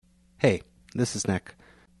Hey, this is Nick.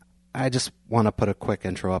 I just want to put a quick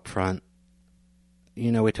intro up front.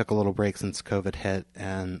 You know, we took a little break since COVID hit,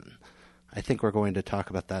 and I think we're going to talk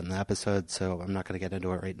about that in the episode, so I'm not going to get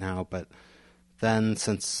into it right now. But then,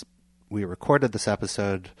 since we recorded this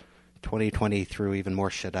episode, 2020 threw even more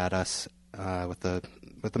shit at us with the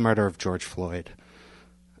murder of George Floyd.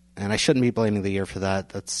 And I shouldn't be blaming the year for that.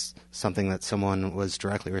 That's something that someone was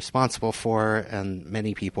directly responsible for, and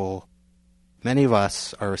many of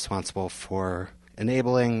us are responsible for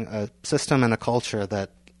enabling a system and a culture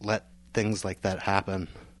that let things like that happen.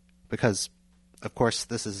 Because, of course,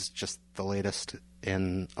 this is just the latest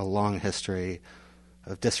in a long history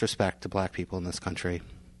of disrespect to black people in this country.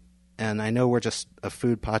 And I know we're just a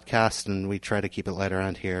food podcast and we try to keep it light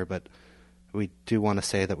around here, but we do want to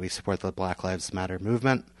say that we support the Black Lives Matter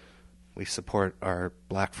movement. We support our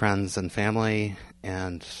black friends and family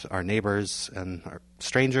and our neighbors and our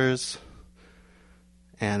strangers.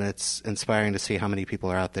 And it's inspiring to see how many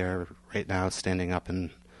people are out there right now standing up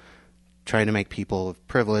and trying to make people of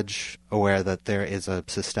privilege aware that there is a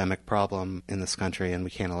systemic problem in this country and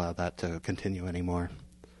we can't allow that to continue anymore.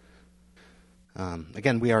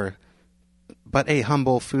 Again, we are but a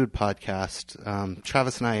humble food podcast.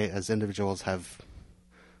 Travis and I, as individuals, have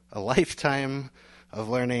a lifetime of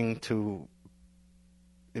learning to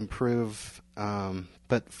improve.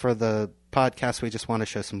 But for the podcast, we just want to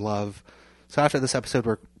show some love. So after this episode,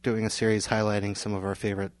 we're doing a series highlighting some of our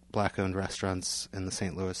favorite black-owned restaurants in the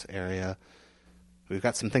St. Louis area. We've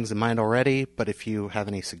got some things in mind already, but if you have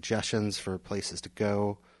any suggestions for places to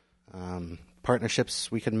go,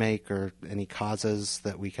 partnerships we can make, or any causes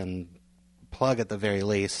that we can plug at the very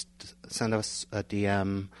least, send us a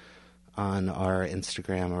DM on our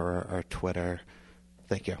Instagram or our Twitter.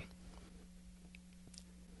 Thank you.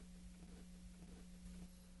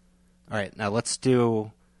 All right, now let's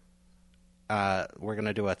do... we're going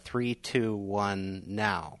to do a 3, 2, 1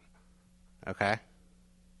 now. Okay?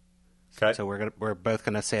 Okay. So we're both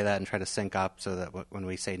going to say that and try to sync up so that when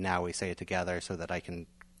we say now, we say it together so that I can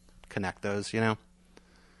connect those, you know?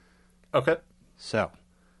 Okay. So,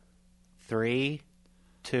 3,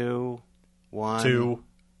 2, 1. 2,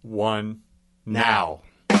 1, now.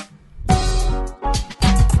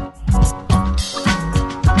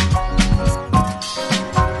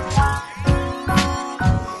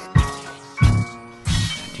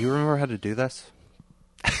 Do you remember how to do this?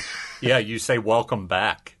 Yeah, you say welcome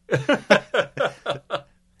back.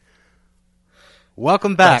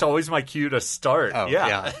 Welcome back. That's always my cue to start. Oh,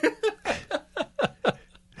 yeah.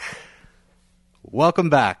 Welcome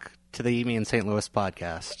back to the Emi in St. Louis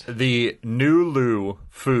podcast. The New Lou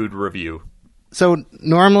food review. So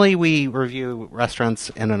normally we review restaurants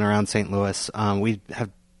in and around St. Louis. We have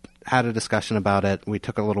had a discussion about it. We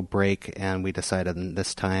took a little break and we decided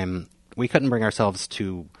this time we couldn't bring ourselves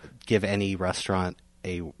to give any restaurant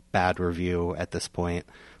a bad review at this point.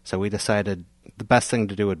 So we decided the best thing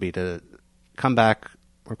to do would be to come back,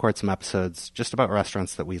 record some episodes just about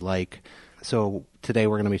restaurants that we like. So today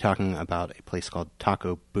we're going to be talking about a place called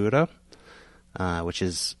Taco Buddha, which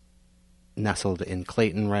is nestled in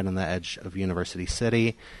Clayton, right on the edge of University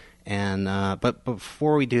City. And but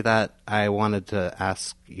before we do that, I wanted to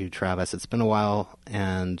ask you, Travis, it's been a while,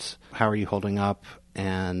 and how are you holding up?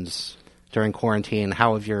 And during quarantine,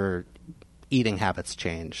 how have your eating habits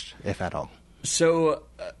changed, if at all? So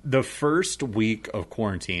the first week of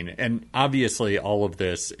quarantine, and obviously all of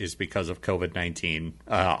this is because of COVID-19,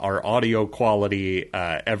 our audio quality,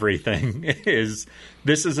 everything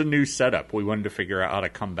this is a new setup. We wanted to figure out how to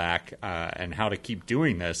come back and how to keep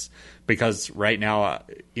doing this, because right now,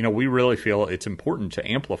 we really feel it's important to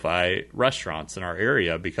amplify restaurants in our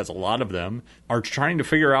area because a lot of them are trying to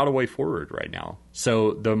figure out a way forward right now.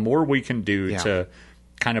 So the more we can do to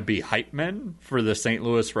kind of be hype men for the St.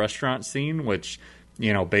 Louis restaurant scene, which,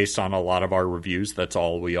 based on a lot of our reviews, that's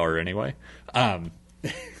all we are anyway.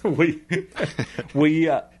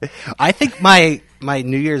 We I think my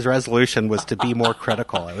New Year's resolution was to be more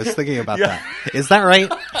critical. I was thinking about that. Is that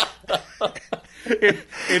right?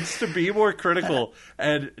 It's to be more critical,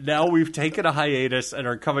 and now we've taken a hiatus and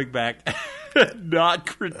are coming back not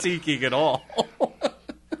critiquing at all.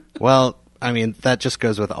 Well, I mean, that just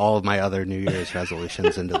goes with all of my other New Year's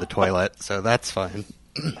resolutions into the toilet, so that's fine.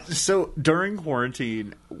 So during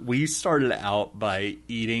quarantine, we started out by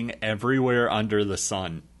eating everywhere under the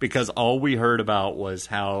sun because all we heard about was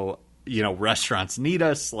how, restaurants need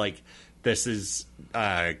us. Like, this is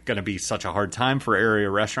going to be such a hard time for area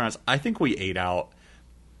restaurants. I think we ate out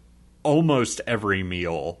almost every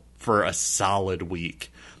meal for a solid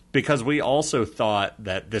week, because we also thought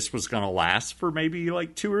that this was going to last for maybe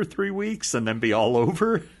like 2 or 3 weeks and then be all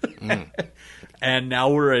over. And now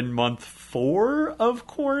we're in month 4 of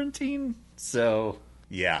quarantine. So,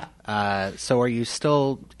 yeah. So are you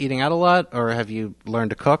still eating out a lot, or have you learned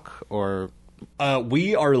to cook, or...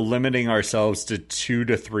 We are limiting ourselves to 2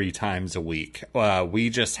 to 3 times a week. We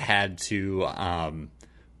just had to...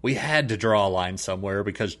 we had to draw a line somewhere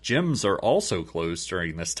because gyms are also closed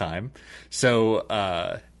during this time.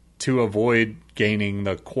 So to avoid gaining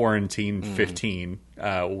the quarantine 15,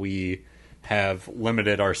 we have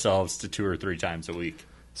limited ourselves to 2 or 3 times a week.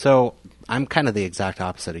 So I'm kind of the exact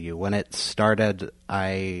opposite of you. When it started,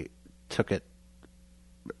 I took it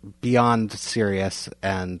beyond serious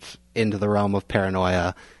and into the realm of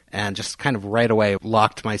paranoia, and just kind of right away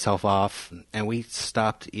locked myself off, and we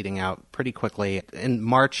stopped eating out pretty quickly. In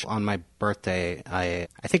March, on my birthday, I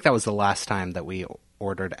think that was the last time that we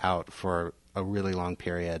ordered out for a really long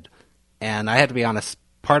period. And I had to be honest,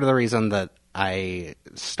 part of the reason that I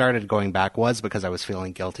started going back was because I was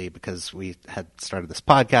feeling guilty, because we had started this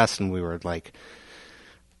podcast and we were like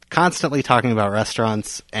constantly talking about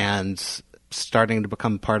restaurants and starting to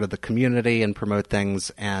become part of the community and promote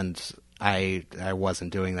things, and I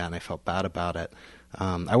wasn't doing that, and I felt bad about it.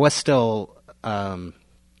 I was still, doing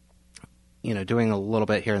a little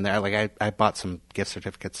bit here and there. Like I bought some gift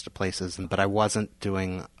certificates to places, but I wasn't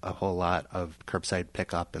doing a whole lot of curbside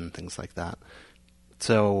pickup and things like that.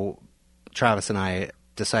 So Travis and I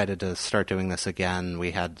decided to start doing this again.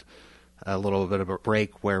 We had a little bit of a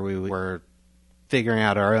break where we were figuring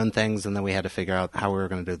out our own things, and then we had to figure out how we were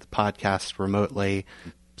going to do the podcast remotely.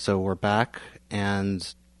 So we're back,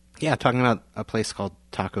 and yeah, talking about a place called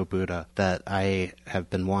Taco Buddha that I have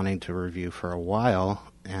been wanting to review for a while,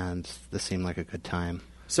 and this seemed like a good time.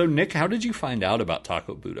 So, Nick, how did you find out about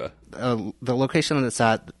Taco Buddha? The location that it's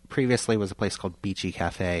at previously was a place called Beachy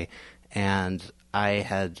Cafe, and I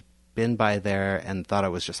had been by there and thought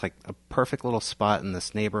it was just like a perfect little spot in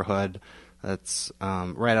this neighborhood that's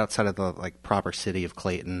right outside of the proper city of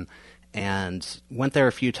Clayton, and went there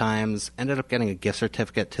a few times, ended up getting a gift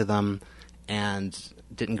certificate to them, and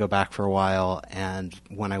didn't go back for a while. And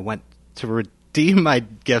when I went to redeem my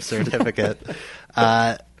gift certificate,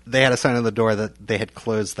 they had a sign on the door that they had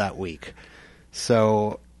closed that week.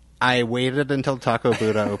 So I waited until Taco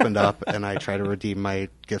Buddha opened up, and I tried to redeem my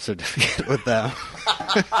gift certificate with them.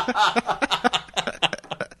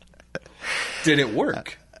 Did it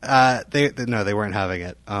work? They weren't having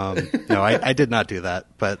it. No, I did not do that.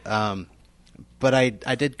 But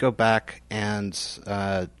I did go back and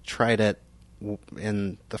tried it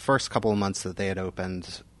in the first couple of months that they had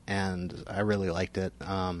opened, and I really liked it.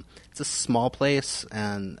 It's a small place,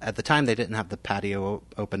 and at the time they didn't have the patio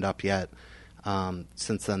opened up yet.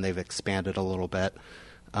 Since then they've expanded a little bit.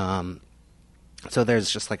 So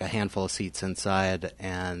there's just like a handful of seats inside,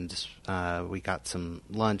 and we got some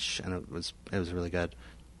lunch, and it was really good.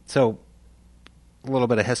 So a little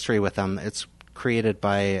bit of history with them. It's created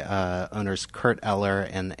by owners Kurt Eller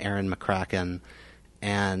and Aaron McCracken,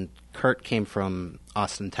 and Kurt came from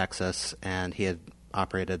Austin, Texas, and he had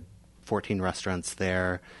operated 14 restaurants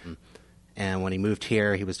there. And when he moved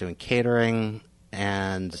here, he was doing catering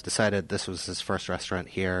and decided this was his first restaurant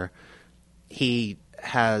here. He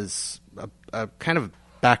has a kind of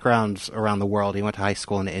background around the world. He went to high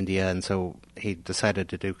school in India, and so he decided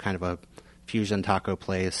to do kind of a fusion taco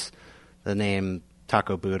place. The name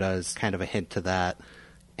Taco Buddha is kind of a hint to that,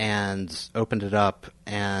 and opened it up.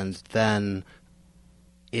 And then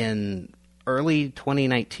in early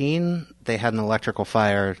 2019, they had an electrical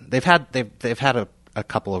fire. They've had a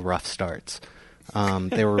couple of rough starts.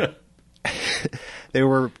 They were they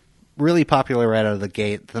were really popular right out of the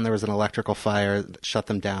gate. Then there was an electrical fire that shut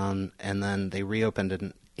them down, and then they reopened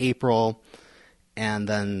in April. And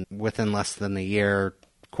then within less than a year,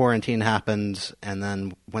 quarantine happened. And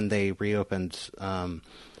then when they reopened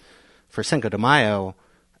for Cinco de Mayo,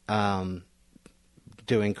 doing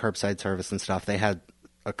curbside service and stuff, they had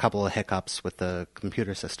a couple of hiccups with the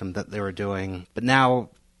computer system that they were doing. But now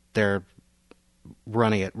they're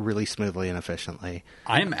running it really smoothly and efficiently.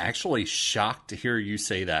 I'm actually shocked to hear you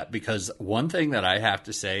say that, because one thing that I have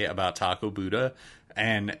to say about Taco Buddha,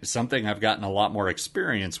 and something I've gotten a lot more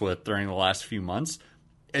experience with during the last few months,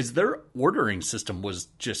 is their ordering system was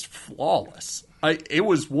just flawless. It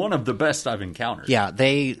was one of the best I've encountered. Yeah,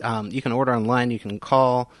 they you can order online, you can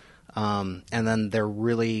call, and then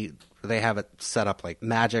they have it set up like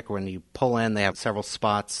magic. When you pull in, they have several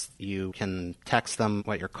spots. You can text them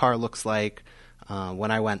what your car looks like.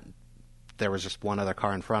 When I went, there was just one other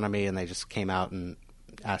car in front of me, and they just came out and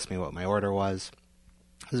asked me what my order was.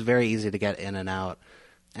 It was very easy to get in and out,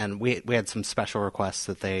 and we had some special requests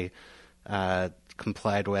that they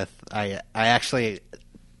complied with. I actually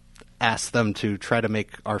asked them to try to make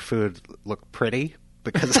our food look pretty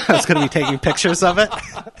because I was going to be taking pictures of it.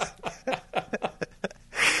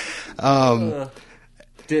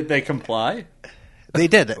 Did they comply? They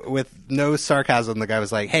did. With no sarcasm, the guy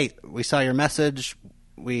was like, hey, we saw your message.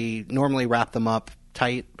 We normally wrap them up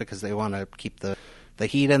tight because they want to keep the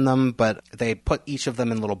heat in them, but they put each of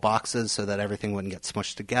them in little boxes so that everything wouldn't get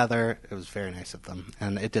smushed together. It was very nice of them,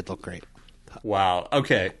 and it did look great. Wow.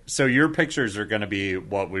 Okay, so your pictures are going to be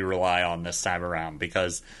what we rely on this time around,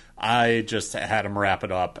 because I just had them wrap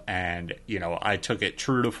it up, and, I took it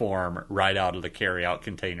true to form right out of the carry-out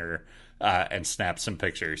container and snapped some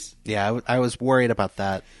pictures. Yeah, I was worried about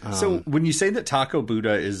that. So when you say that Taco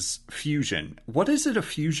Buddha is fusion, what is it a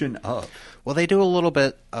fusion of? Well, they do a little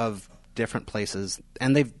bit of different places,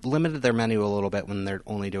 and they've limited their menu a little bit when they're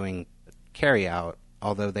only doing carry-out,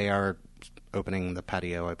 although they are opening the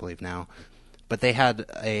patio, I believe, now. But they had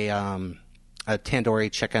a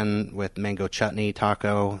tandoori chicken with mango chutney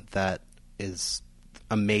taco that is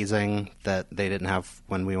amazing that they didn't have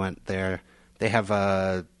when we went there. They have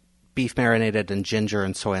a beef marinated in ginger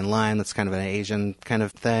and soy and lime. That's kind of an Asian kind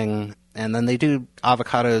of thing. And then they do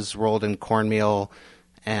avocados rolled in cornmeal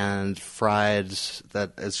and fried.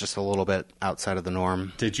 That is just a little bit outside of the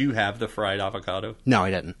norm. Did you have the fried avocado? No,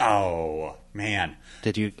 I didn't. Oh, man.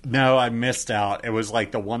 Did you? No, I missed out. It was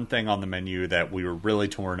like the one thing on the menu that we were really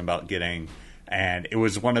torn about getting. And it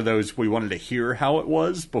was one of those, we wanted to hear how it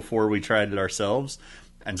was before we tried it ourselves.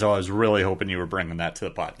 And so I was really hoping you were bringing that to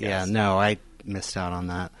the podcast. Yeah, no, I missed out on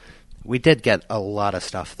that. We did get a lot of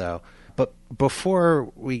stuff, though. But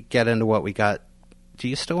before we get into what we got, do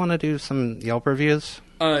you still want to do some Yelp reviews?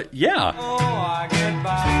 Yeah. Oh, I get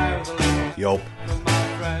by with a little Yelp. from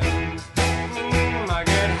my friends. I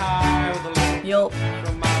get high with a little Yelp.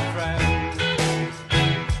 from my friends.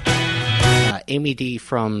 Amy D.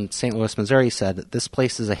 from St. Louis, Missouri said, this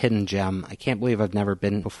place is a hidden gem. I can't believe I've never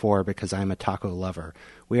been before because I'm a taco lover.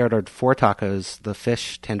 We ordered 4 tacos, the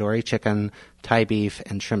fish, tandoori chicken, Thai beef,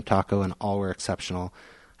 and shrimp taco, and all were exceptional.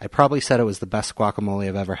 I probably said it was the best guacamole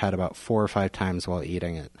I've ever had about 4 or 5 times while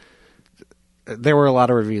eating it. There were a lot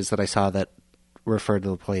of reviews that I saw that referred to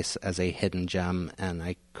the place as a hidden gem, and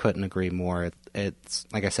I couldn't agree more. It's,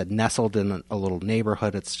 like I said, nestled in a little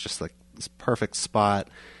neighborhood. It's just like this perfect spot,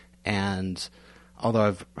 and although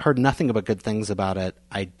I've heard nothing but good things about it,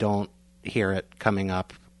 I don't hear it coming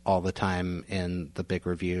up all the time in the big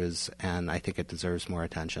reviews, and I think it deserves more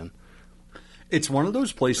attention. It's one of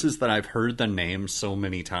those places that I've heard the name so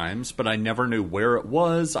many times, but I never knew where it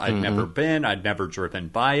was. I'd never been. I'd never driven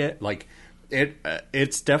by it. Like,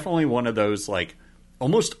 it's definitely one of those, like,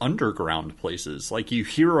 almost underground places. Like, you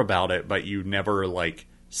hear about it, but you never, like,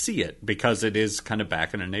 see it because it is kind of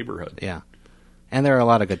back in a neighborhood. Yeah. And there are a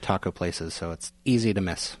lot of good taco places, so it's easy to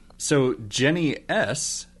miss. So Jenny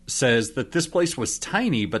S. says that this place was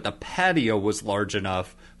tiny, but the patio was large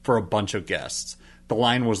enough for a bunch of guests. The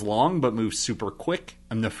line was long, but moved super quick,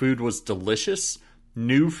 and the food was delicious.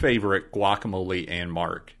 New favorite, guacamole and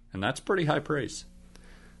Mark. And that's pretty high praise.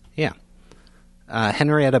 Yeah.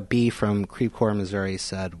 Henrietta B. from Creve Coeur, Missouri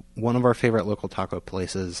said, one of our favorite local taco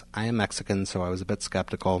places. I am Mexican, so I was a bit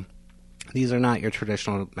skeptical. These are not your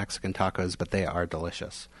traditional Mexican tacos, but they are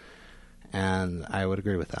delicious. And I would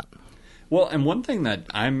agree with that. Well, and one thing that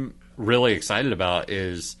I'm really excited about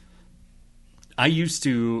is I used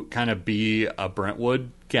to kind of be a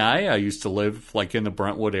Brentwood guy. I used to live like in the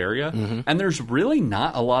Brentwood area, and there's really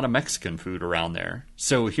not a lot of Mexican food around there.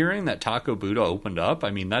 So hearing that Taco Buddha opened up,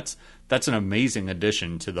 I mean, that's an amazing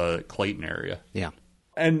addition to the Clayton area. Yeah.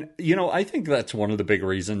 And, I think that's one of the big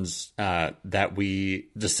reasons that we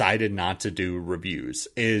decided not to do reviews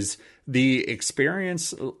is the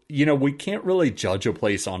experience. We can't really judge a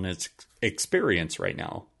place on its experience right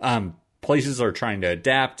now. Places are trying to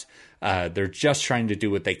adapt. They're just trying to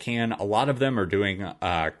do what they can. A lot of them are doing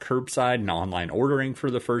curbside and online ordering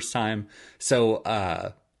for the first time. So,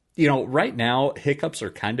 right now, hiccups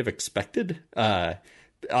are kind of expected. A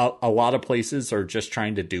lot of places are just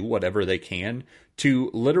trying to do whatever they can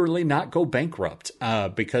to literally not go bankrupt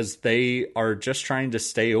because they are just trying to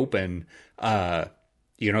stay open,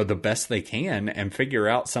 the best they can and figure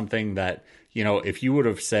out something that, if you would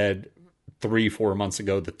have said 3-4 months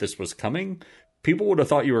ago that this was coming, people would have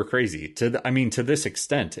thought you were crazy. To this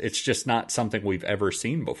extent, it's just not something we've ever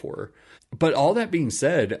seen before. But all that being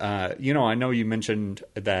said, I know you mentioned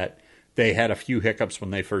that they had a few hiccups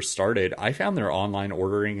when they first started. I found their online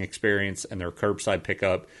ordering experience and their curbside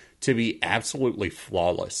pickup to be absolutely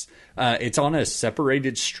flawless. It's on a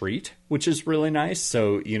separated street, which is really nice.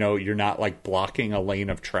 So, you're not like blocking a lane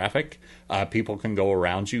of traffic. People can go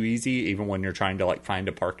around you easy, even when you're trying to like find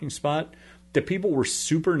a parking spot. The people were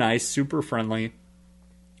super nice, super friendly.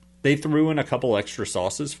 They threw in a couple extra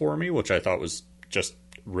sauces for me, which I thought was just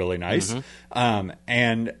really nice. You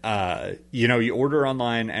order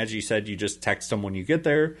online. As you said, you just text them when you get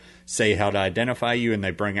there, say how to identify you, and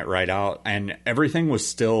they bring it right out. And everything was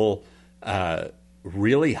still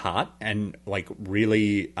really hot and like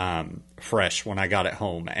really fresh when I got it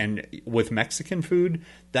home. And with Mexican food,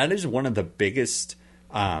 that is one of the biggest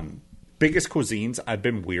cuisines I've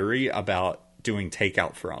been weary about doing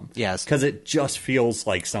takeout from. Yes. Because it just feels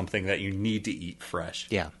like something that you need to eat fresh.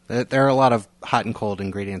 Yeah. There are a lot of hot and cold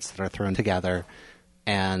ingredients that are thrown together,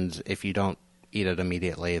 and if you don't eat it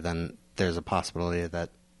immediately, then there's a possibility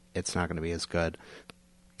that it's not going to be as good.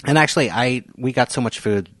 And actually, we got so much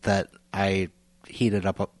food that I heated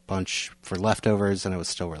up a bunch for leftovers, and it was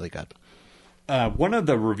still really good. One of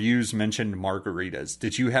the reviews mentioned margaritas.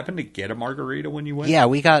 Did you happen to get a margarita when you went? Yeah,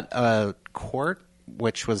 we got a quart,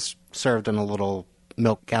 which was served in a little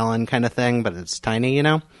milk gallon kind of thing, but it's tiny,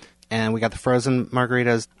 And we got the frozen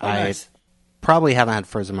margaritas. Oh, nice. I probably haven't had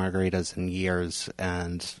frozen margaritas in years,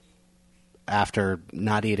 and after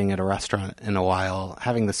not eating at a restaurant in a while,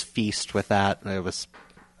 having this feast with that, it was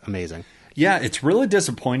amazing. Yeah, it's really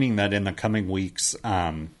disappointing that in the coming weeks,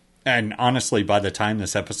 and honestly, by the time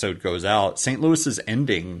this episode goes out, St. Louis is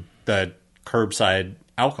ending the curbside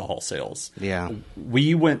alcohol sales. Yeah.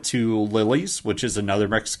 We went to Lily's, which is another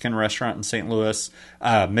Mexican restaurant in St. Louis.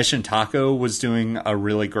 Mission Taco was doing a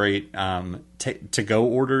really great to-go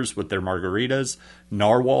orders with their margaritas.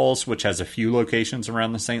 Narwhals, which has a few locations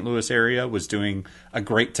around the St. Louis area, was doing a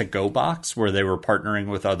great to-go box where they were partnering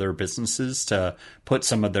with other businesses to put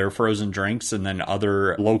some of their frozen drinks and then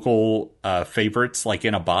other local favorites like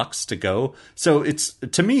in a box to go. So it's,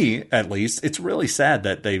 to me at least, it's really sad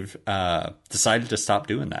that they've decided to stop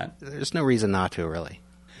doing that. There's no reason not to, really.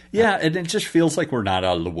 Yeah, and it just feels like we're not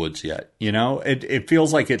out of the woods yet. It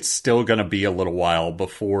feels like it's still going to be a little while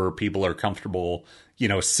before people are comfortable,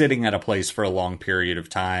 sitting at a place for a long period of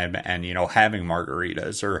time and, having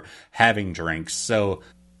margaritas or having drinks. So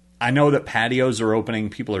I know that patios are opening,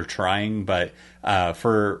 people are trying, but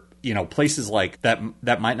for, places like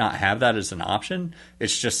that might not have that as an option.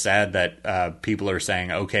 It's just sad that people are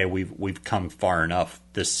saying, okay, we've come far enough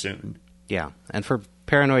this soon. Yeah, and for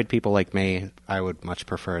paranoid people like me, I would much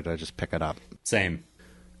prefer to just pick it up. Same.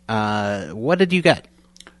 What did you get?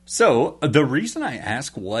 So the reason I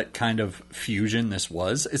ask what kind of fusion this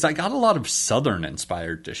was is I got a lot of Southern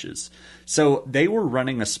inspired dishes. So they were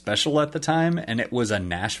running a special at the time, and it was a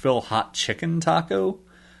Nashville hot chicken taco.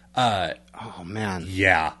 Oh man.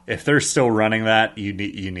 Yeah. If they're still running that, you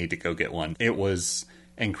need to go get one. It was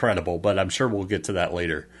incredible, but I'm sure we'll get to that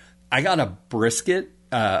later. I got a brisket,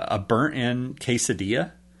 a burnt-in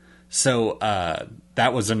quesadilla. So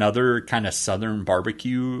that was another kind of Southern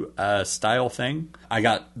barbecue style thing. I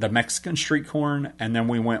got the Mexican street corn, and then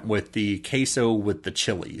we went with the queso with the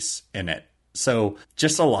chilies in it. So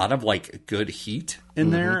just a lot of like good heat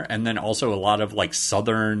in there, and then also a lot of like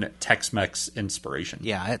Southern Tex-Mex inspiration.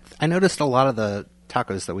 Yeah, I noticed a lot of the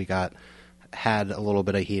tacos that we got had a little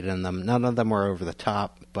bit of heat in them. None of them were over the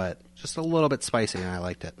top, but just a little bit spicy, and I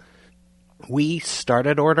liked it. We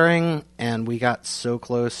started ordering, and we got so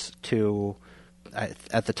close to,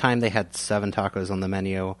 at the time they had 7 tacos on the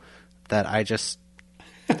menu, that I just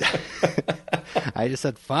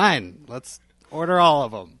said, fine, let's order all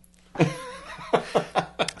of them.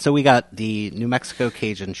 So we got the New Mexico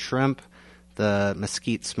Cajun shrimp, the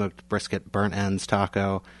mesquite smoked brisket burnt ends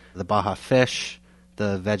taco, the Baja fish,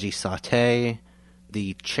 the veggie saute,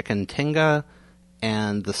 the chicken tinga,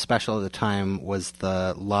 and the special at the time was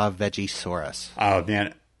the La Vegisaurus. Oh,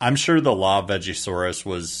 man. I'm sure the La Vegisaurus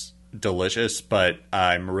was delicious, but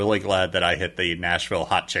I'm really glad that I hit the Nashville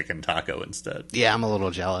hot chicken taco instead. Yeah, I'm a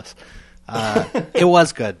little jealous. It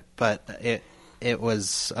was good, but it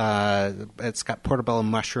was it's got portobello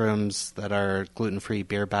mushrooms that are gluten-free,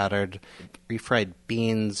 beer battered, refried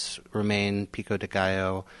beans, romaine, pico de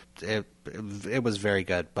gallo. It was very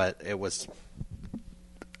good, but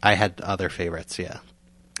I had other favorites, yeah.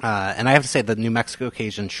 And I have to say the New Mexico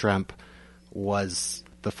Cajun shrimp was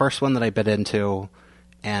the first one that I bit into,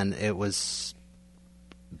 and it was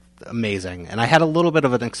amazing. And I had a little bit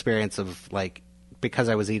of an experience of, like, because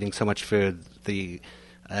I was eating so much food, the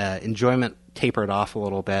enjoyment tapered off a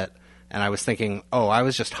little bit, and I was thinking, oh, I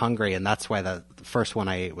was just hungry, and that's why the first one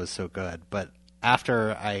I ate was so good. But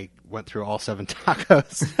after I went through all 7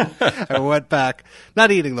 tacos, I went back,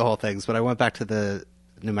 not eating the whole things, but I went back to the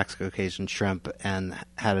New Mexico Cajun shrimp and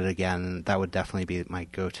had it again. That would definitely be my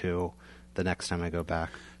go-to the next time I go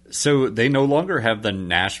back. So they no longer have the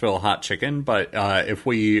Nashville hot chicken, but if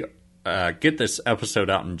we get this episode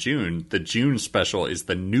out in June, the June special is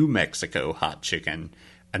the New Mexico hot chicken.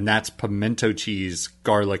 And that's pimento cheese,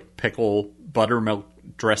 garlic, pickle, buttermilk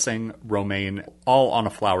dressing, romaine, all on a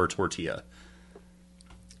flour tortilla.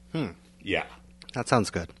 Yeah. That sounds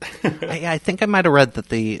good. I think I might have read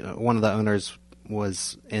that one of the owners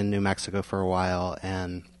was in New Mexico for a while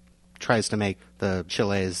and tries to make the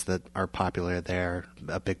chiles that are popular there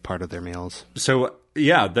a big part of their meals. So,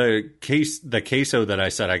 yeah, the queso that I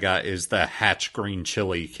said I got is the Hatch green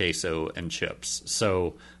chili queso and chips.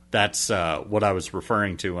 So that's what I was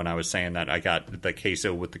referring to when I was saying that I got the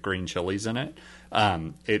queso with the green chilies in it.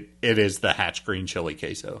 It is the Hatch green chili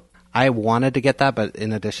queso. I wanted to get that, but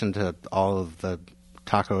in addition to all of the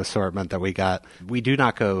taco assortment that we got, we do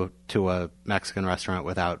not go to a Mexican restaurant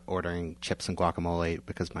without ordering chips and guacamole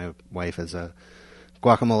because my wife is a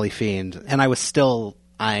guacamole fiend. And I was still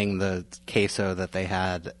eyeing the queso that they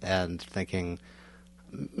had and thinking,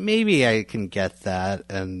 maybe I can get that.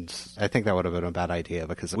 And I think that would have been a bad idea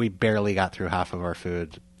because we barely got through half of our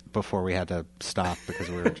food before we had to stop because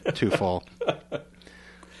we were too full.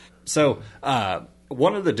 So,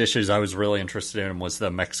 one of the dishes I was really interested in was the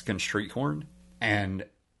Mexican street corn, and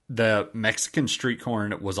the Mexican street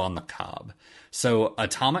corn was on the Cobb. So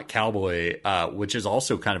Atomic Cowboy, which is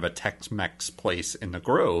also kind of a Tex-Mex place in the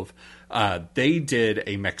Grove, they did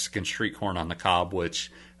a Mexican street corn on the Cobb, which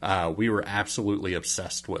we were absolutely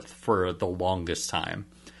obsessed with for the longest time.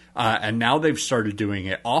 And now they've started doing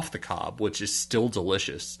it off the Cobb, which is still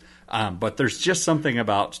delicious. But there's just something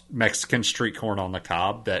about Mexican street corn on the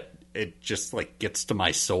Cobb that it just like gets to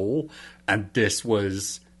my soul, and this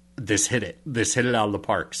hit it out of the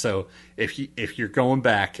park. So if you're going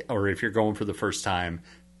back or if you're going for the first time,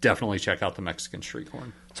 definitely check out the Mexican street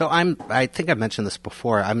corn. So I think I've mentioned this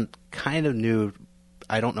before. I'm kind of new.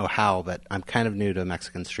 I don't know how, but I'm kind of new to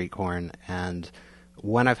Mexican street corn, and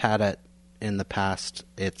when I've had it in the past,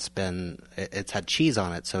 it's had cheese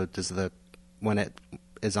on it. So when it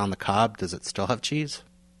is on the Cobb, does it still have cheese?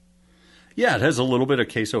 Yeah, it has a little bit of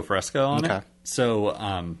queso fresco on it.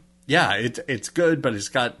 So, yeah, it's good, but it's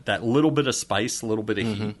got that little bit of spice, a little bit of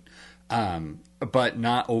heat, but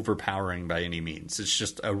not overpowering by any means. It's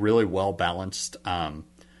just a really well-balanced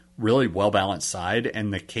side,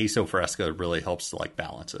 and the queso fresco really helps to, like,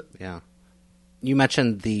 balance it. Yeah. You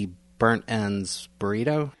mentioned the burnt ends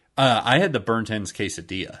burrito? I had the burnt ends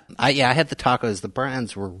quesadilla. I had the tacos. The burnt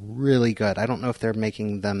ends were really good. I don't know if they're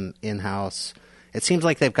making them in-house. It seems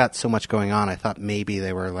like they've got so much going on. I thought maybe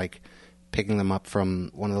they were like picking them up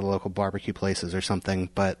from one of the local barbecue places or something,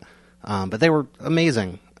 but they were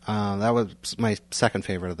amazing. That was my second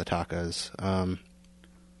favorite of the tacos.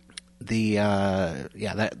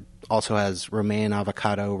 That also has romaine,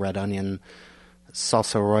 avocado, red onion,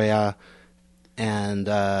 salsa roya, and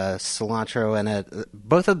cilantro in it.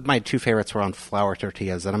 Both of my two favorites were on flour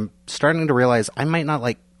tortillas, and I'm starting to realize I might not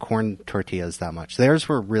like corn tortillas that much. Theirs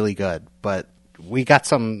were really good, but we got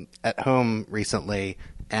some at home recently,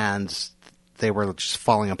 and they were just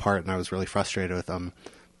falling apart, and I was really frustrated with them.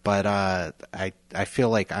 But I feel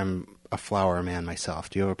like I'm a flour man myself.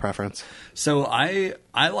 Do you have a preference? So I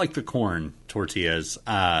like the corn tortillas.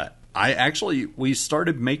 We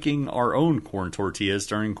started making our own corn tortillas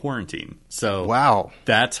during quarantine. So wow,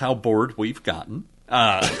 that's how bored we've gotten.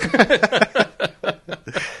 Yeah,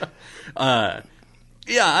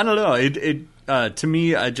 I don't know. To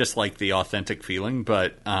me, I just like the authentic feeling.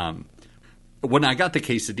 But when I got the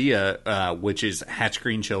quesadilla, which is Hatch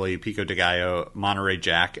green chili, pico de gallo, Monterey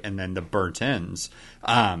Jack, and then the burnt ends,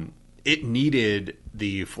 it needed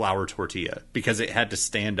the flour tortilla because it had to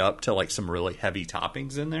stand up to like some really heavy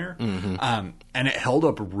toppings in there. And it held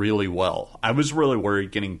up really well. I was really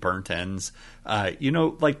worried getting burnt ends.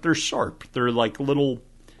 Like they're sharp. They're like little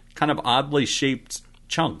kind of oddly shaped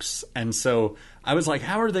chunks. And so I was like,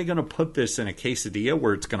 how are they going to put this in a quesadilla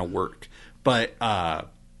where it's going to work? But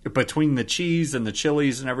between the cheese and the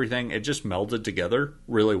chilies and everything, it just melded together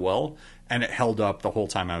really well. And it held up the whole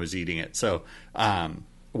time I was eating it. So,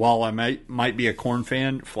 while I might be a corn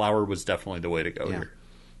fan, flour was definitely the way to go here.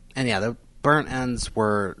 And yeah, the burnt ends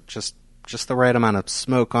were just the right amount of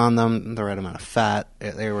smoke on them, the right amount of fat.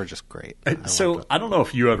 They were just great. I don't know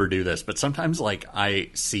if you ever do this, but sometimes like I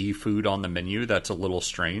see food on the menu that's a little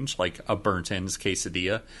strange, like a burnt ends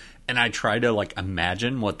quesadilla, and I try to like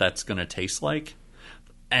imagine what that's going to taste like.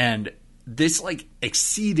 And this like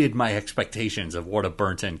exceeded my expectations of what a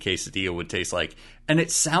burnt end quesadilla would taste like, and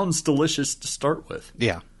it sounds delicious to start with.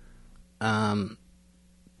 Yeah. The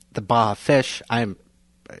Baja fish, I'm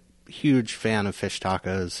a huge fan of fish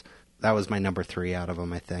tacos. That was my number 3 out of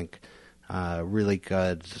them, I think. Really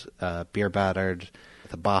good, beer battered.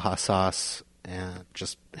 The Baja sauce and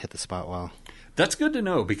just hit the spot well. That's good to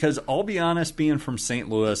know, because I'll be honest, being from St.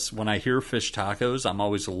 Louis, when I hear fish tacos, I'm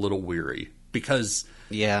always a little weary because,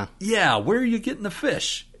 Yeah. where are you getting the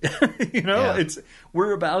fish? Yeah.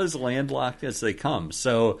 We're about as landlocked as they come.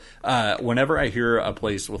 So whenever I hear a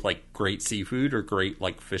place with like great seafood or great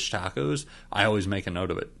like fish tacos, I always make a note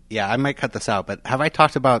of it. Yeah, I might cut this out, but have I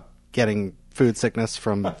talked about getting food sickness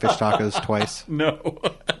from fish tacos twice? No.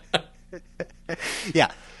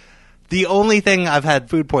 Yeah. The only thing I've had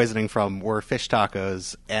food poisoning from were fish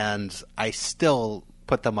tacos, and I still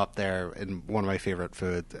put them up there in one of my favorite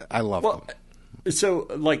foods. I love them. So,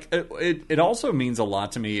 like, it also means a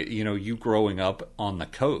lot to me, you growing up on the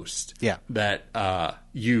coast. Yeah. That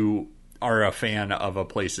you are a fan of a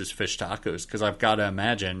place's fish tacos, because I've got to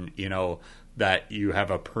imagine, that you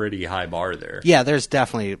have a pretty high bar there. Yeah, there's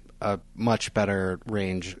definitely a much better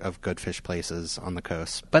range of good fish places on the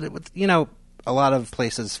coast. But, a lot of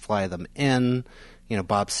places fly them in.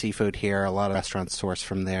 Bob's Seafood here, a lot of restaurants source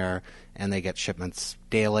from there, and they get shipments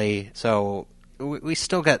daily. So we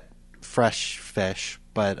still get fresh fish,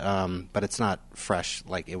 but it's not fresh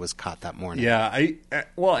like it was caught that morning. Yeah,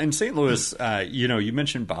 well, in St. Louis, you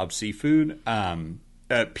mentioned Bob's Seafood.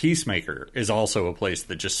 Peacemaker is also a place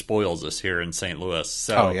that just spoils us here in St. Louis.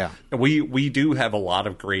 So we do have a lot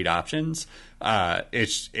of great options.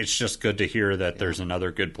 It's just good to hear that there's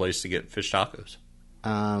another good place to get fish tacos.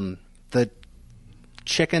 The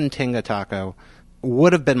chicken tinga taco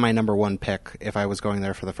would have been my number one pick if I was going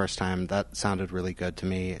there for the first time. That sounded really good to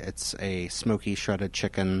me. It's a smoky shredded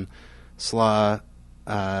chicken, slaw,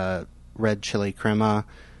 red chili crema,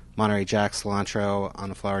 Monterey Jack cilantro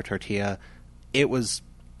on a flour tortilla. It was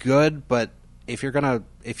good, but if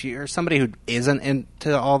you're somebody who isn't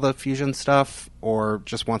into all the fusion stuff or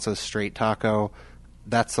just wants a straight taco,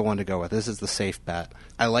 that's the one to go with. This is the safe bet.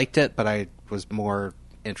 I liked it, but I was more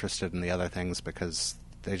interested in the other things because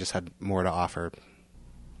they just had more to offer,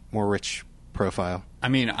 more rich profile. I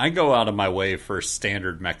mean, I go out of my way for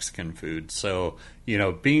standard Mexican food. So,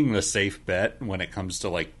 being the safe bet when it comes to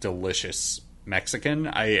like delicious Mexican,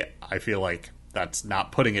 I feel like that's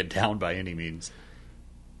not putting it down by any means.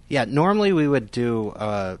 Yeah, normally we would do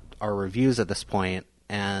our reviews at this point,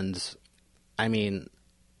 and I mean,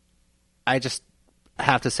 I just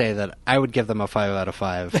have to say that I would give them a 5 out of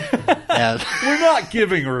 5. And we're not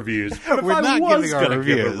giving reviews. But we're not giving our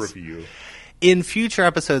reviews. Give a review. In future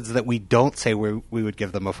episodes that we don't say we would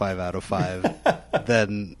give them a 5 out of 5,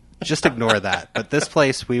 then just ignore that. But this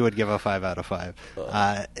place, we would give a 5 out of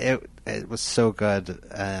 5. It was so good,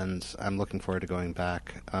 and I'm looking forward to going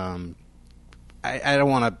back. I don't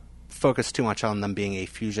want to focus too much on them being a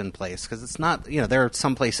fusion place because it's not. There are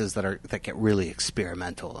some places that get really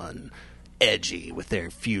experimental and edgy with their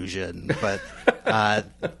fusion, but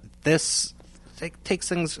this takes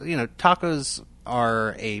things. Tacos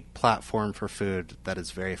are a platform for food that is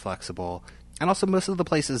very flexible, and also most of the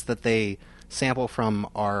places that they sample from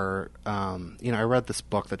are. I read this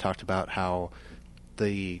book that talked about how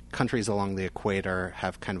the countries along the equator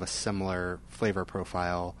have kind of a similar flavor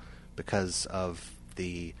profile because of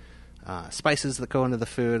the spices that go into the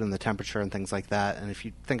food and the temperature and things like that. And if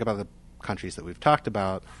you think about the countries that we've talked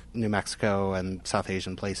about, New Mexico and South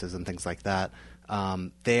Asian places and things like that,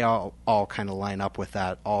 they all kind of line up with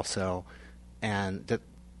that also. And did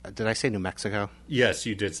I say New Mexico? Yes,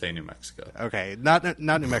 you did say New Mexico. Okay, not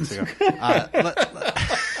New Mexico.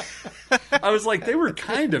 I was like, they were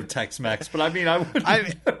kind of Tex-Mex, but I mean, I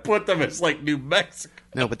wouldn't put them as like New Mexico.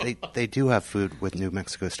 No, but they do have food with New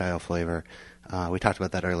Mexico style flavor. We talked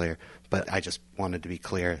about that earlier, but I just wanted to be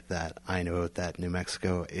clear that I know that New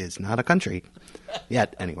Mexico is not a country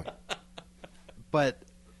yet. Anyway, but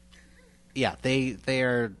yeah, they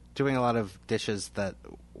are doing a lot of dishes that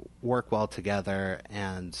work well together,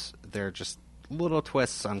 and they're just little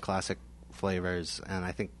twists on classic flavors, and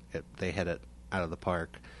I think they hit it out of the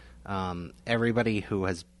park. Everybody who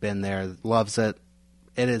has been there loves it.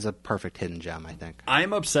 It is a perfect hidden gem, I think.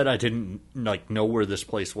 I'm upset I didn't know where this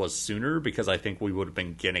place was sooner, because I think we would have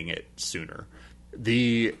been getting it sooner.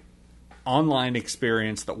 The online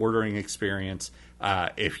experience, the ordering experience,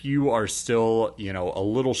 if you are still, a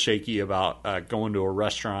little shaky about going to a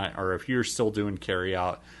restaurant, or if you're still doing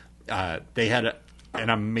carryout, they had an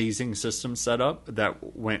amazing system set up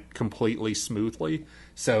that went completely smoothly.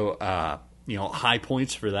 So, high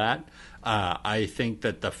points for that. I think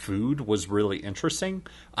that the food was really interesting.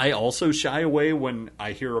 I also shy away when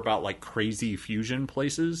I hear about like crazy fusion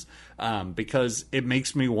places, because it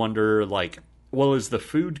makes me wonder, like, well, is the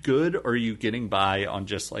food good, or are you getting by on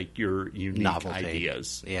just like your unique novelty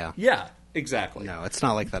ideas? Yeah. Yeah. exactly. No, it's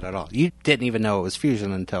not like that at all. You didn't even know it was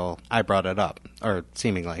fusion until I brought it up, or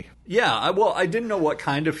seemingly. Yeah, I didn't know what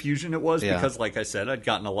kind of fusion it was Yeah. because, like I said, I'd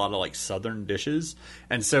gotten a lot of like Southern dishes,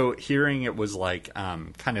 and so hearing it was like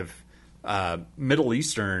kind of Middle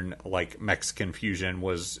Eastern like Mexican fusion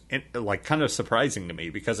was like kind of surprising to me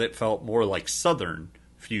because it felt more like Southern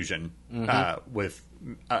fusion with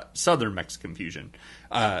Southern Mexican fusion,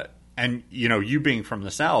 and you being from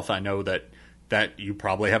the South, I know that you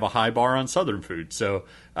probably have a high bar on Southern food. So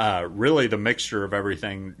really the mixture of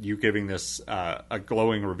everything, you giving this a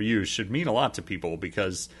glowing review should mean a lot to people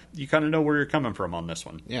because you kind of know where you're coming from on this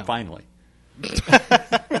one. Yeah. Finally.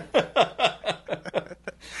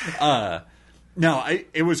 No,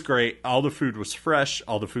 it was great. All the food was fresh.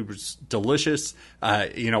 All the food was delicious.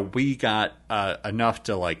 We got enough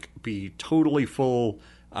to like be totally full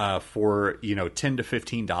for $10 to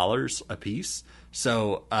 $15 a piece.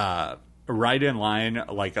 So right in line,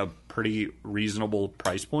 like a pretty reasonable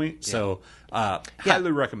price point. Yeah. So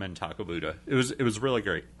highly recommend Taco Buddha. It was really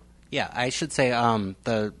great. Yeah, I should say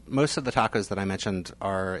the most of the tacos that I mentioned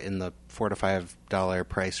are in the $4 to $5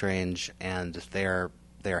 price range, and they're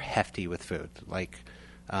hefty with food. Like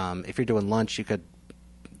if you're doing lunch, you could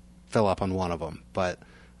fill up on one of them, but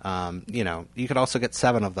you could also get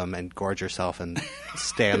 7 of them and gorge yourself and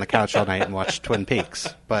stay on the couch all night and watch Twin Peaks.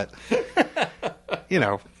 But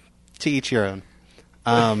to each your own.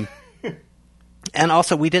 And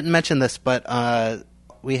also, we didn't mention this, but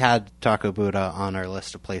we had Taco Buddha on our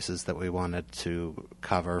list of places that we wanted to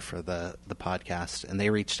cover for the podcast, and they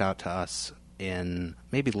reached out to us in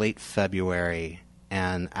maybe late February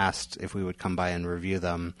and asked if we would come by and review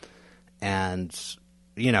them. And,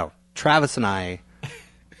 Travis and I,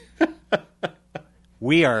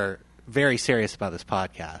 we are very serious about this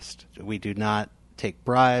podcast. We do not take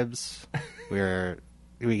bribes.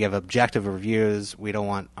 We give objective reviews. We don't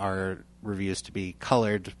want our reviews to be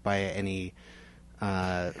colored by any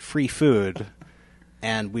free food.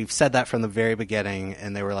 And we've said that from the very beginning,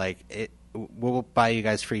 and they were like, we'll buy you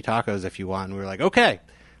guys free tacos if you want. And we were like, okay.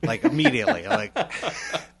 Like, immediately. Like,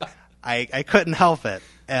 I couldn't help it.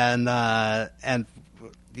 And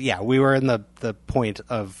yeah, we were in the point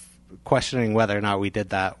of questioning whether or not we did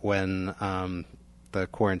that when the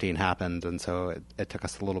quarantine happened, and so it took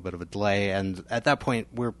us a little bit of a delay. And at that point,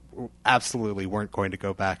 we absolutely weren't going to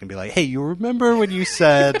go back and be like, hey, you remember when you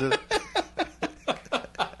said...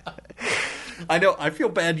 I know. I feel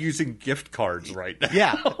bad using gift cards right now.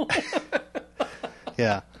 Yeah.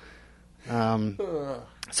 Yeah.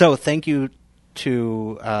 So thank you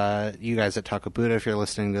to you guys at Taco Buddha if you're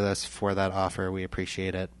listening to this for that offer. We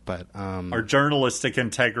appreciate it. But our journalistic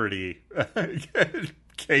integrity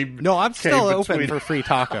came. No, I'm still open for free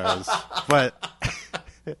tacos, but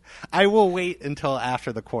I will wait until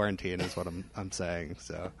after the quarantine is what I'm saying.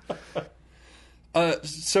 So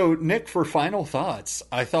Nick, for final thoughts,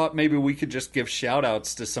 I thought maybe we could just give shout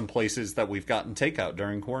outs to some places that we've gotten takeout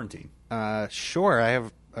during quarantine. Sure. I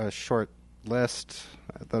have a short list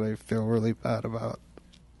that I feel really bad about.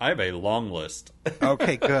 I have a long list.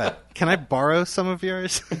 Okay, good. Can I borrow some of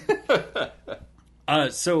yours?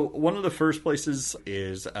 So one of the first places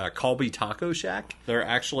is Colby Taco Shack. They're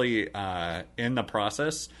actually in the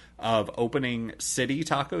process of opening City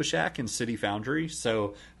Taco Shack and City Foundry.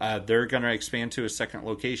 So they're going to expand to a second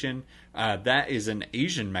location. That is an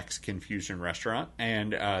Asian Mexican fusion restaurant,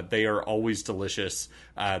 and they are always delicious.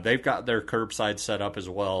 They've got their curbside set up as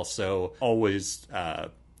well, so always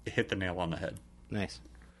hit the nail on the head. Nice.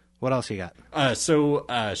 What else you got? So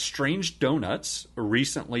Strange Donuts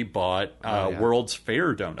recently bought World's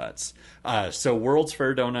Fair Donuts. So World's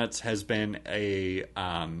Fair Donuts has been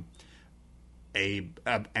an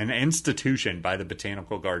institution by the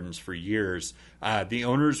Botanical Gardens for years. The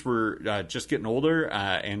owners were just getting older,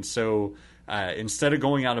 and so instead of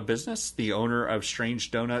going out of business, the owner of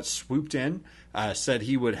Strange Donuts swooped in, said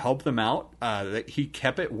he would help them out. That he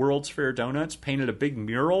kept it World's Fair Donuts, painted a big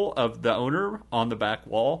mural of the owner on the back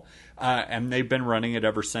wall, and they've been running it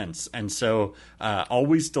ever since. And so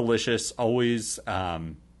always delicious, always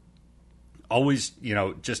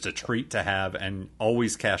just a treat to have, and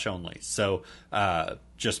always cash only. So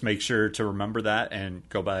just make sure to remember that and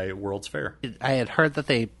go by World's Fair. I had heard that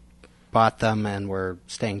they bought them and were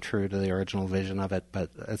staying true to the original vision of it, but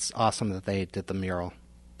it's awesome that they did the mural.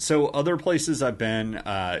 So other places I've been,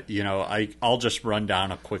 I'll just run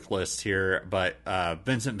down a quick list here, but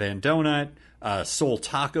Vincent Van Donut, Soul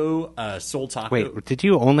Taco. Wait, did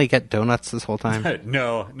you only get donuts this whole time?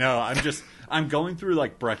 No, I'm going through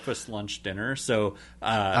like breakfast, lunch, dinner. So,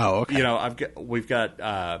 okay. We've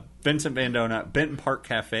got Vincent Van Donut. Benton Park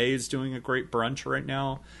Cafe is doing a great brunch right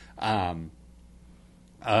now.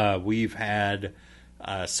 We've had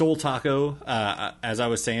Soul Taco. As I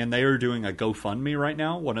was saying, they are doing a GoFundMe right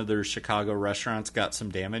now. One of their Chicago restaurants got some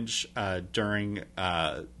damage during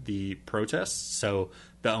the protests, so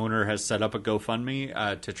the owner has set up a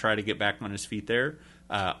GoFundMe to try to get back on his feet there.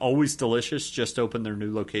 Always delicious. Just opened their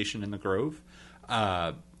new location in the Grove.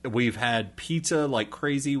 We've had pizza like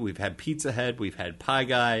crazy. We've had Pizza Head. We've had Pie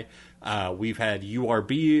Guy. We've had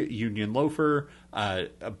URB, Union Loafer, a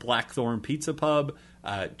Blackthorn Pizza Pub.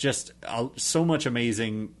 Just so much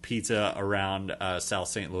amazing pizza around South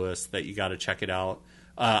St. Louis that you got to check it out.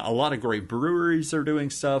 A lot of great breweries are doing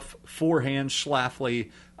stuff. Forehand, Schlafly,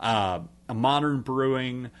 Modern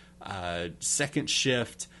Brewing, Second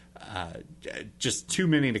Shift. Just too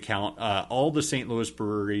many to count. All the St. Louis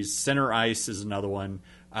breweries, Center Ice is another one,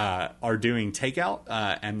 are doing takeout,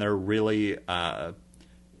 and they're really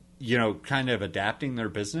kind of adapting their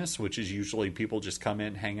business, which is usually people just come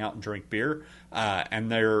in, hang out, and drink beer.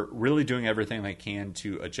 And they're really doing everything they can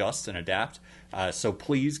to adjust and adapt. So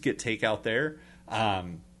please get takeout there.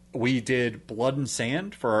 We did Blood and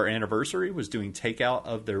Sand for our anniversary, was doing takeout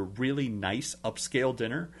of their really nice upscale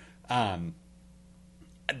dinner.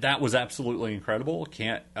 That was absolutely incredible.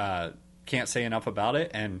 Can't say enough about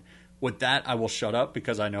it. And with that, I will shut up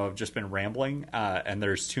because I know I've just been rambling, and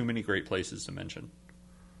there's too many great places to mention.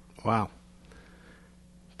 Wow.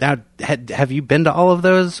 Now, have you been to all of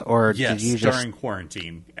those, or yes, did you just during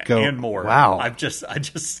quarantine go, and more? Wow. I just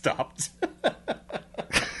stopped.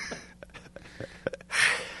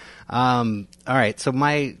 All right. So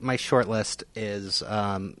my short list is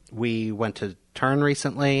we went to Turn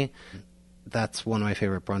recently. That's one of my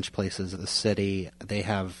favorite brunch places in the city. They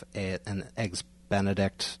have an Eggs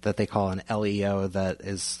Benedict that they call an LEO that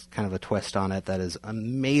is kind of a twist on it that is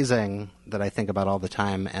amazing, that I think about all the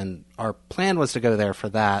time. And our plan was to go there for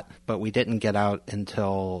that, but we didn't get out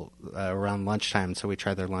until around lunchtime, so we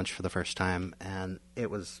tried their lunch for the first time, and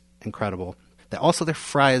it was incredible. Also, their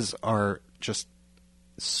fries are just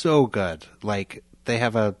so good. Like, they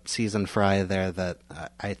have a seasoned fry there that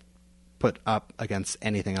I put up against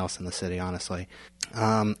anything else in the city, honestly.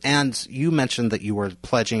 And you mentioned that you were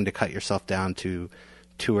pledging to cut yourself down to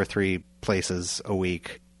 2 or 3 places a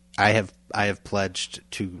week. I have pledged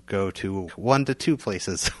to go to 1 to 2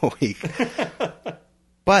 places a week.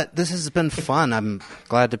 But this has been fun. I'm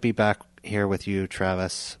glad to be back here with you,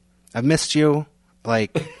 Travis. I've missed you.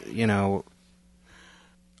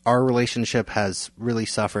 Our relationship has really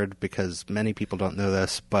suffered because many people don't know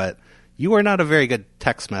this, but you are not a very good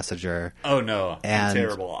text messenger. Oh, no. I'm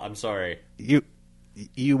terrible. I'm sorry. You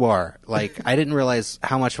are. Like, I didn't realize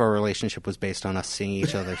how much of our relationship was based on us seeing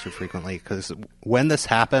each other so frequently, because when this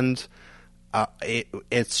happened,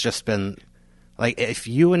 it's just been... Like, if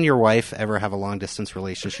you and your wife ever have a long-distance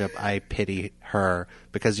relationship, I pity her,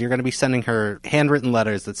 because you're going to be sending her handwritten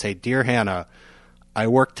letters that say, "Dear Hannah, I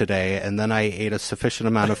worked today, and then I ate a sufficient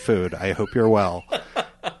amount of food. I hope you're well."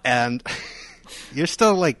 And you're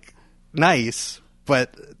still, like, nice,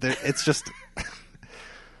 but it's just...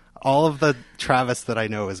 all of the Travis that I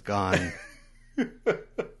know is gone.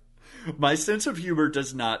 My sense of humor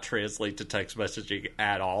does not translate to text messaging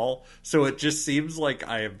at all, so it just seems like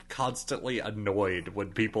I am constantly annoyed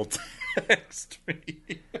when people text me.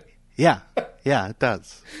 Yeah, it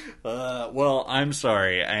does. Well, I'm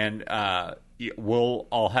sorry, and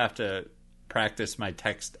I'll have to practice my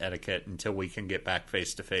text etiquette until we can get back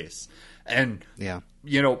face to face. And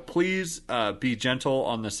please be gentle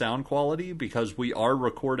on the sound quality, because we are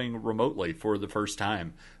recording remotely for the first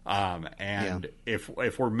time.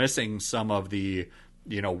 If we're missing some of the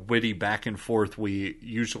witty back and forth we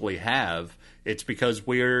usually have, it's because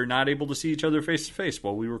we're not able to see each other face to face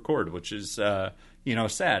while we record, which is sad.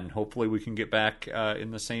 And hopefully we can get back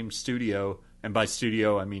in the same studio. And by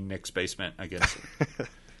studio, I mean Nick's basement, I guess.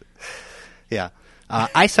 Yeah.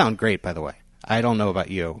 I sound great, by the way. I don't know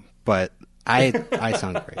about you, but I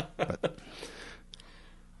sound great. But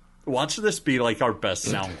watch this be like our best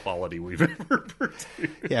sound quality we've ever produced.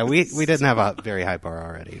 Yeah, we didn't have a very high bar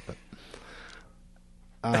already, but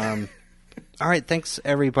all right, thanks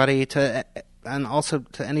everybody, and also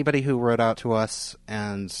to anybody who wrote out to us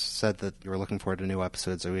and said that you were looking forward to new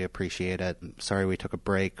episodes. We appreciate it. Sorry we took a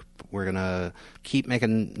break. We're gonna keep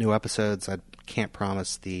making new episodes. I can't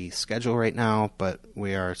promise the schedule right now, but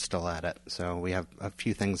we are still at it. So we have a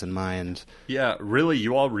few things in mind. Yeah, really,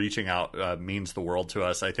 you all reaching out means the world to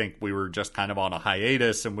us. I think we were just kind of on a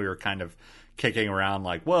hiatus, and we were kind of kicking around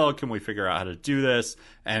like, well, can we figure out how to do this?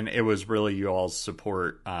 And it was really you all's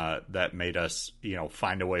support that made us,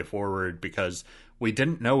 find a way forward, because we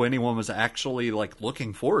didn't know anyone was actually like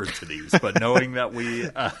looking forward to these, but knowing that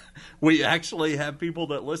we actually have people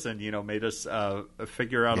that listen, made us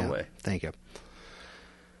figure out a way. Thank you.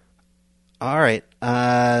 All right.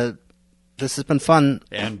 This has been fun.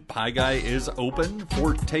 And Pie Guy is open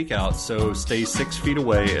for takeout, so stay 6 feet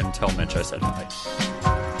away and tell Mitch I said hi.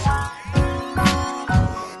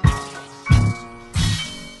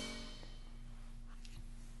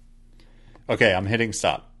 Okay, I'm hitting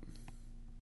stop.